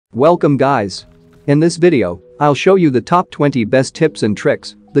Welcome guys. In this video, I'll show you the top 20 best tips and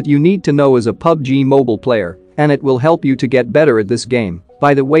tricks that you need to know as a PUBG Mobile player, and it will help you to get better at this game.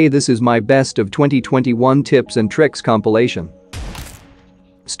 By the way, this is my best of 2021 tips and tricks compilation.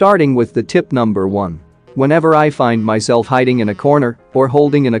 Starting with the tip number 1. Whenever I find myself hiding in a corner or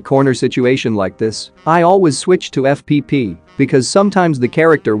holding in a corner situation like this, I always switch to FPP because sometimes the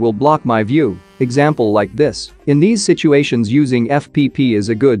character will block my view. Example like this. In these situations, using FPP is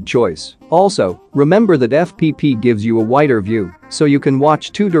a good choice. Also, remember that FPP gives you a wider view, so you can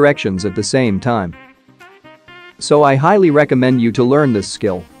watch two directions at the same time. So I highly recommend you to learn this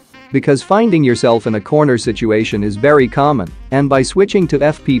skill. Because finding yourself in a corner situation is very common, and by switching to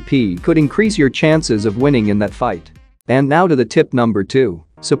FPP could increase your chances of winning in that fight. And now to the tip number 2.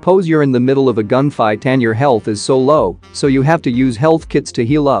 Suppose you're in the middle of a gunfight and your health is so low, so you have to use health kits to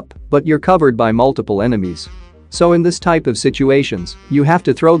heal up, but you're covered by multiple enemies. So in this type of situations, you have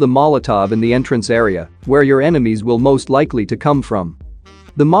to throw the Molotov in the entrance area, where your enemies will most likely to come from.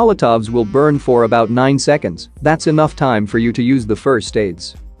 The Molotovs will burn for about 9 seconds, that's enough time for you to use the first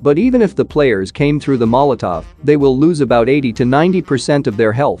aids. But even if the players came through the Molotov, they will lose about 80 to 90% of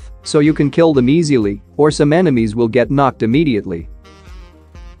their health, so you can kill them easily, or some enemies will get knocked immediately.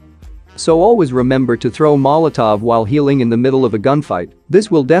 So always remember to throw Molotov while healing in the middle of a gunfight,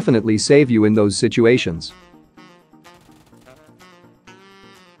 this will definitely save you in those situations.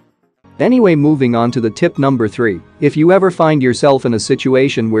 Anyway, moving on to the tip number 3. If you ever find yourself in a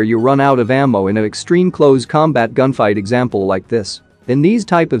situation where you run out of ammo in an extreme close combat gunfight example like this. In these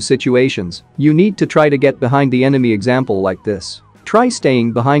type of situations, you need to try to get behind the enemy example like this. Try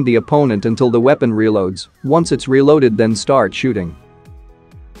staying behind the opponent until the weapon reloads. Once it's reloaded, then start shooting.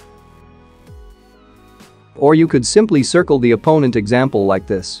 Or you could simply circle the opponent example like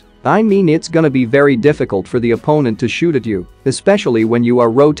this. I mean, it's gonna be very difficult for the opponent to shoot at you, especially when you are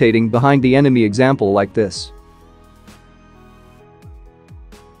rotating behind the enemy example like this.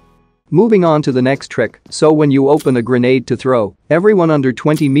 Moving on to the next trick. So when you open a grenade to throw, everyone under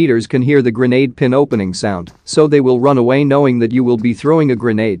 20 meters can hear the grenade pin opening sound, so they will run away knowing that you will be throwing a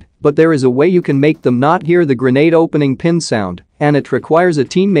grenade. But there is a way you can make them not hear the grenade opening pin sound, and it requires a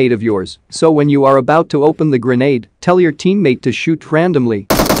teammate of yours. So when you are about to open the grenade, tell your teammate to shoot randomly.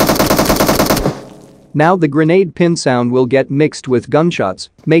 Now the grenade pin sound will get mixed with gunshots,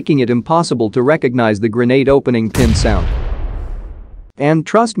 making it impossible to recognize the grenade opening pin sound. And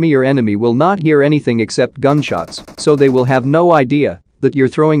trust me, your enemy will not hear anything except gunshots, so they will have no idea that you're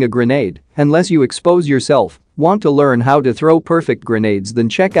throwing a grenade unless you expose yourself. Want to learn how to throw perfect grenades? Then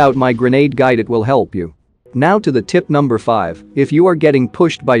check out my grenade guide, it will help you. Now to the tip number 5. If you are getting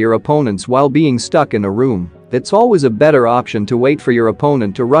pushed by your opponents while being stuck in a room, it's always a better option to wait for your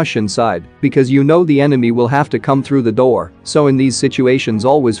opponent to rush inside because you know the enemy will have to come through the door, so in these situations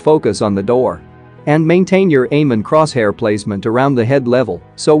always focus on the door. And maintain your aim and crosshair placement around the head level,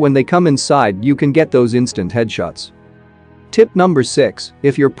 so when they come inside you can get those instant headshots. Tip number 6.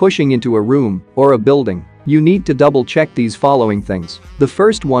 If you're pushing into a room or a building, you need to double check these following things. The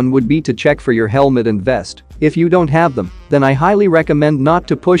first one would be to check for your helmet and vest. If you don't have them, then I highly recommend not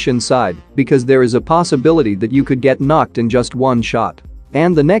to push inside because there is a possibility that you could get knocked in just one shot.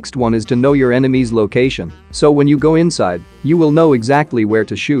 And the next one is to know your enemy's location, so when you go inside, you will know exactly where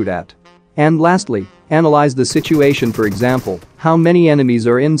to shoot at. And lastly, analyze the situation, for example, how many enemies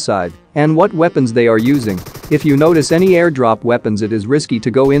are inside and what weapons they are using. If you notice any airdrop weapons, it is risky to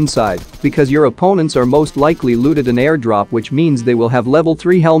go inside because your opponents are most likely looted an airdrop, which means they will have level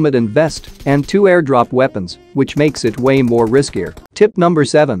 3 helmet and vest and 2 airdrop weapons, which makes it way more riskier. Tip number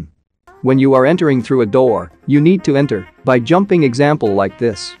 7. When you are entering through a door, you need to enter by jumping, example like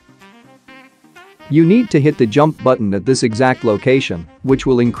this. You need to hit the jump button at this exact location, which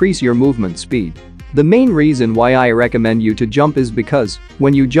will increase your movement speed. The main reason why I recommend you to jump is because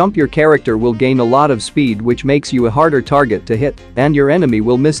when you jump, your character will gain a lot of speed, which makes you a harder target to hit, and your enemy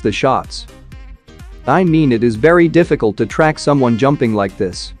will miss the shots. I mean, it is very difficult to track someone jumping like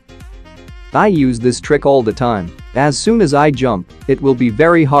this. I use this trick all the time. As soon as I jump, it will be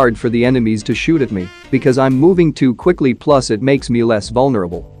very hard for the enemies to shoot at me because I'm moving too quickly, plus it makes me less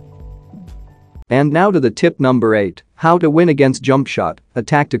vulnerable. And now to the tip number 8. How to win against jump shot, a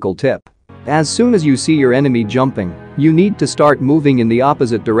tactical tip. As soon as you see your enemy jumping, you need to start moving in the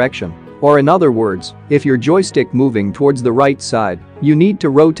opposite direction. Or in other words, if your joystick moving towards the right side, you need to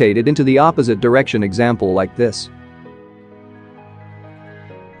rotate it into the opposite direction, example like this.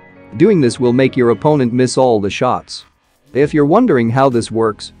 Doing this will make your opponent miss all the shots. If you're wondering how this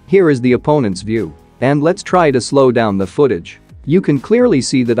works, here is the opponent's view. And let's try to slow down the footage. You can clearly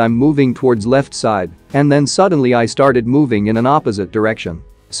see that I'm moving towards left side, and then suddenly I started moving in an opposite direction.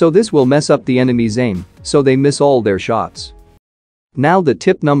 So this will mess up the enemy's aim, so they miss all their shots. Now the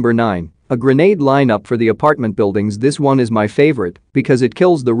tip number 9. A grenade lineup for the apartment buildings. This one is my favorite because it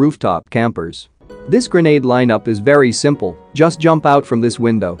kills the rooftop campers. This grenade lineup is very simple, just jump out from this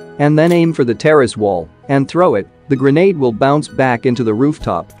window and then aim for the terrace wall and throw it. The grenade will bounce back into the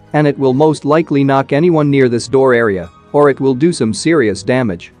rooftop and it will most likely knock anyone near this door area, or it will do some serious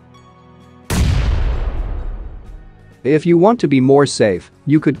damage. If you want to be more safe,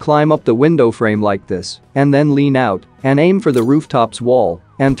 you could climb up the window frame like this and then lean out and aim for the rooftop's wall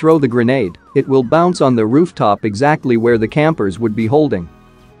and throw the grenade. It will bounce on the rooftop exactly where the campers would be holding.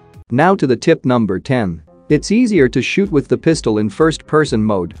 Now to the tip number 10. It's easier to shoot with the pistol in first-person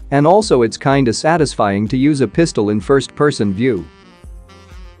mode, and also it's kinda satisfying to use a pistol in first-person view.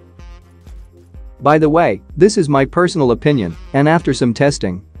 By the way, this is my personal opinion, and after some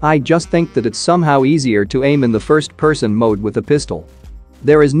testing, I just think that it's somehow easier to aim in the first-person mode with a pistol.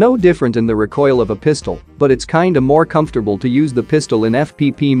 There is no difference in the recoil of a pistol, but it's kinda more comfortable to use the pistol in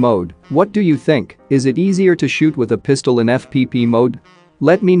FPP mode. What do you think? Is it easier to shoot with a pistol in FPP mode?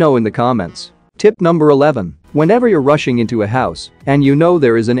 Let me know in the comments. Tip number 11. Whenever you're rushing into a house and you know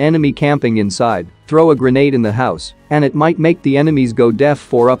there is an enemy camping inside, throw a grenade in the house and it might make the enemies go deaf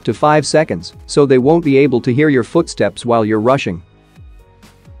for up to 5 seconds, so they won't be able to hear your footsteps while you're rushing.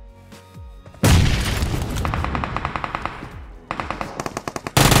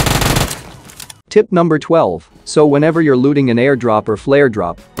 Tip number 12. So whenever you're looting an airdrop or flare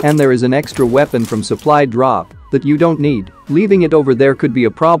drop and there is an extra weapon from supply drop that you don't need, leaving it over there could be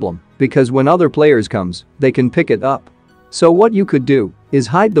a problem because when other players comes, they can pick it up. So what you could do is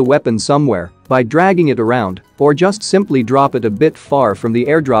hide the weapon somewhere by dragging it around or just simply drop it a bit far from the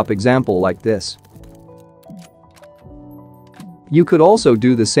airdrop, example like this. You could also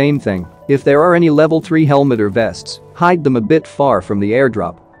do the same thing if there are any level 3 helmet or vests, hide them a bit far from the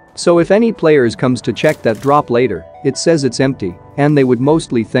airdrop. So if any players comes to check that drop later, it says it's empty and they would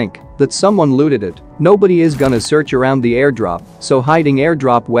mostly think that someone looted it. Nobody is gonna search around the airdrop, so hiding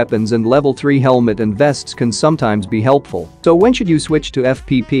airdrop weapons and level 3 helmet and vests can sometimes be helpful. So when should you switch to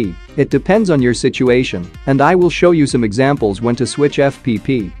FPP? It depends on your situation, and I will show you some examples when to switch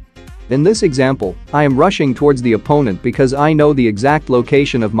FPP. In this example, I am rushing towards the opponent because I know the exact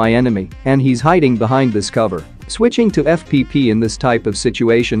location of my enemy and he's hiding behind this cover. Switching to FPP in this type of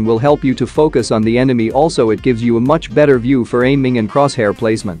situation will help you to focus on the enemy, also it gives you a much better view for aiming and crosshair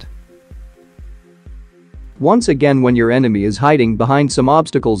placement. Once again, when your enemy is hiding behind some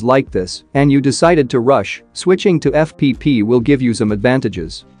obstacles like this and you decided to rush, switching to FPP will give you some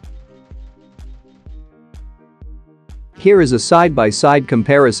advantages. Here is a side-by-side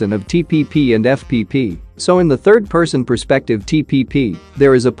comparison of TPP and FPP. So in the third-person perspective TPP,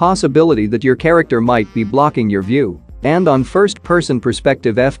 there is a possibility that your character might be blocking your view. And on first-person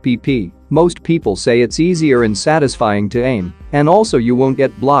perspective FPP, most people say it's easier and satisfying to aim, and also you won't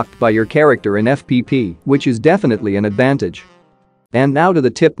get blocked by your character in FPP, which is definitely an advantage. And now to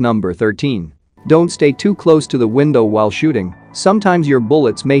the tip number 13. Don't stay too close to the window while shooting. Sometimes your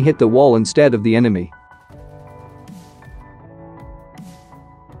bullets may hit the wall instead of the enemy.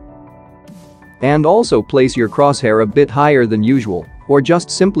 And also place your crosshair a bit higher than usual, or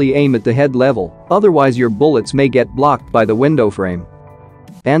just simply aim at the head level, otherwise your bullets may get blocked by the window frame.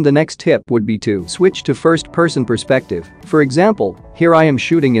 And the next tip would be to switch to first-person perspective. For example, here I am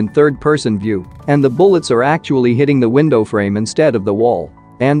shooting in third-person view, and the bullets are actually hitting the window frame instead of the wall.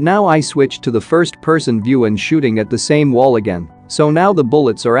 And now I switch to the first-person view and shooting at the same wall again, so now the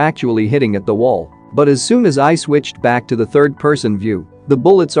bullets are actually hitting at the wall. But as soon as I switched back to the third-person view, the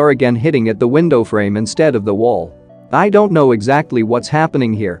bullets are again hitting at the window frame instead of the wall. I don't know exactly what's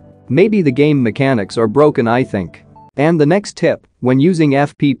happening here. Maybe the game mechanics are broken, I think. And the next tip, when using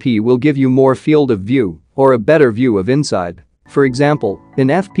FPP, will give you more field of view or a better view of inside. For example, in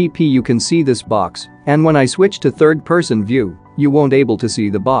FPP you can see this box, and when I switch to third-person view, you won't able to see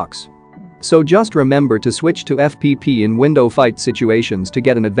the box. So just remember to switch to FPP in window fight situations to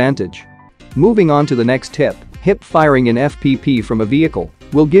get an advantage. Moving on to the next tip, hip firing in FPP from a vehicle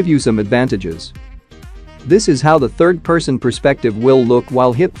will give you some advantages. This is how the third-person perspective will look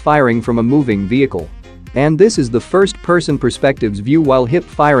while hip firing from a moving vehicle. And this is the first-person perspective's view while hip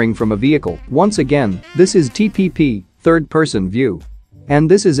firing from a vehicle. Once again, this is TPP, third-person view.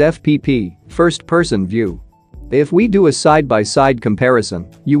 And this is FPP, first-person view. If we do a side-by-side comparison,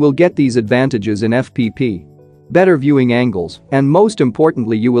 you will get these advantages in FPP. Better viewing angles, and most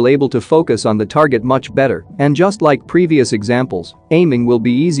importantly you will able to focus on the target much better, and just like previous examples, aiming will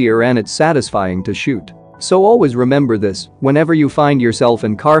be easier and it's satisfying to shoot. So always remember this whenever you find yourself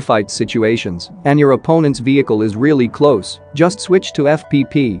in car fight situations and your opponent's vehicle is really close, just switch to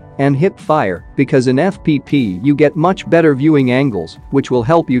FPP and hip fire because in FPP you get much better viewing angles which will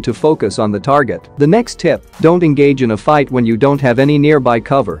help you to focus on the target. The next tip, don't engage in a fight when you don't have any nearby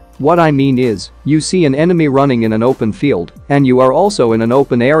cover. What I mean is, you see an enemy running in an open field and you are also in an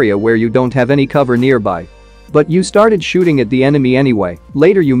open area where you don't have any cover nearby. But you started shooting at the enemy anyway,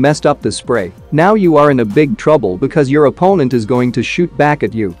 later you messed up the spray. Now you are in a big trouble because your opponent is going to shoot back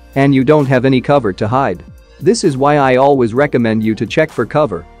at you and you don't have any cover to hide. This is why I always recommend you to check for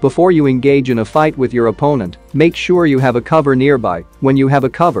cover before you engage in a fight with your opponent. Make sure you have a cover nearby. When you have a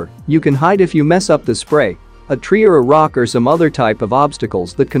cover, you can hide if you mess up the spray, a tree or a rock or some other type of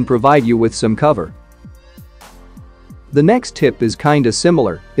obstacles that can provide you with some cover. The next tip is kinda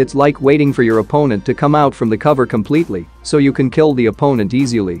similar, it's like waiting for your opponent to come out from the cover completely so you can kill the opponent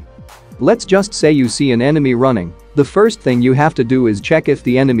easily. Let's just say you see an enemy running. The first thing you have to do is check if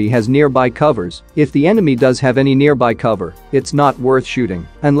the enemy has nearby covers. If the enemy does have any nearby cover, it's not worth shooting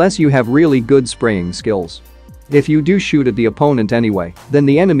unless you have really good spraying skills. If you do shoot at the opponent anyway, then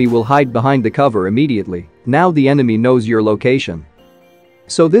the enemy will hide behind the cover immediately. Now the enemy knows your location.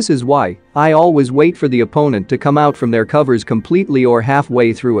 So this is why I always wait for the opponent to come out from their covers completely or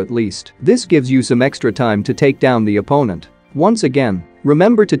halfway through at least. This gives you some extra time to take down the opponent. Once again,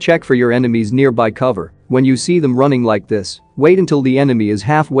 remember to check for your enemy's nearby cover. When you see them running like this, wait until the enemy is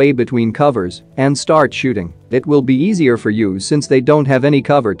halfway between covers and start shooting. It will be easier for you since they don't have any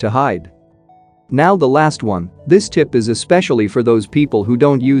cover to hide. Now the last one, this tip is especially for those people who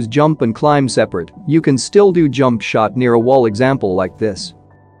don't use jump and climb separate. You can still do jump shot near a wall example like this.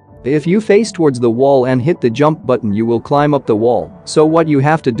 If you face towards the wall and hit the jump button you will climb up the wall, so what you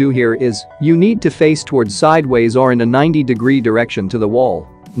have to do here is, you need to face towards sideways or in a 90-degree direction to the wall.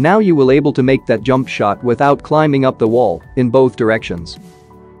 Now you will able to make that jump shot without climbing up the wall, in both directions.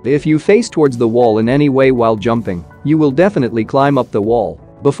 If you face towards the wall in any way while jumping, you will definitely climb up the wall.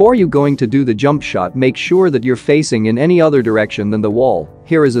 Before you going to do the jump shot make sure that you're facing in any other direction than the wall.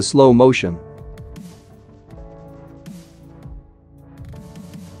 Here is a slow motion.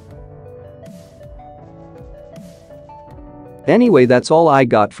 Anyway, that's all I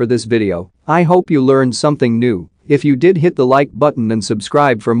got for this video. I hope you learned something new. If you did, hit the like button and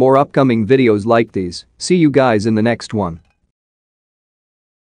subscribe for more upcoming videos like these. See you guys in the next one.